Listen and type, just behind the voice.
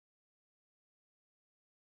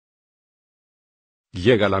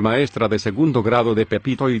Llega la maestra de segundo grado de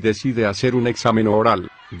Pepito y decide hacer un examen oral.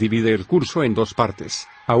 Divide el curso en dos partes,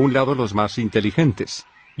 a un lado los más inteligentes,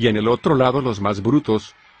 y en el otro lado los más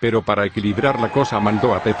brutos, pero para equilibrar la cosa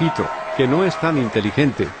mandó a Pepito, que no es tan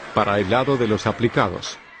inteligente, para el lado de los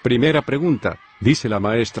aplicados. Primera pregunta, dice la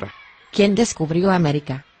maestra. ¿Quién descubrió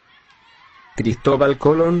América? Cristóbal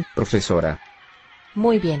Colón, profesora.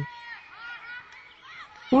 Muy bien.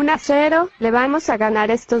 1-0, le vamos a ganar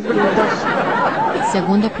estos brutos.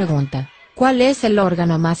 Segunda pregunta. ¿Cuál es el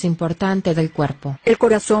órgano más importante del cuerpo? El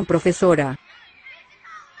corazón, profesora.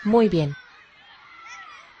 Muy bien.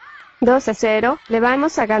 2-0, le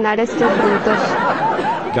vamos a ganar estos brutos.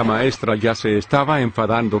 La maestra ya se estaba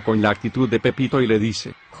enfadando con la actitud de Pepito y le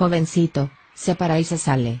dice. Jovencito, se para y se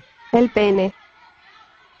sale. El pene.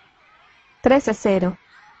 3-0,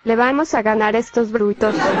 le vamos a ganar estos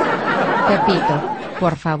brutos. Pepito,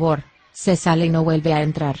 por favor, se sale y no vuelve a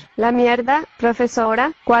entrar. La mierda,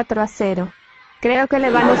 profesora, 4-0. Creo que le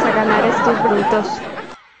vamos a ganar estos brutos.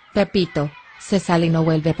 Pepito, se sale y no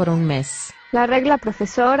vuelve por un mes. La regla,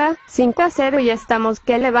 profesora, 5-0 y estamos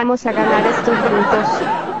que le vamos a ganar estos brutos.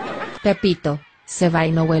 Pepito, se va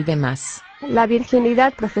y no vuelve más. La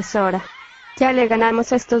virginidad, profesora. Ya le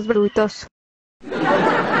ganamos a estos brutos.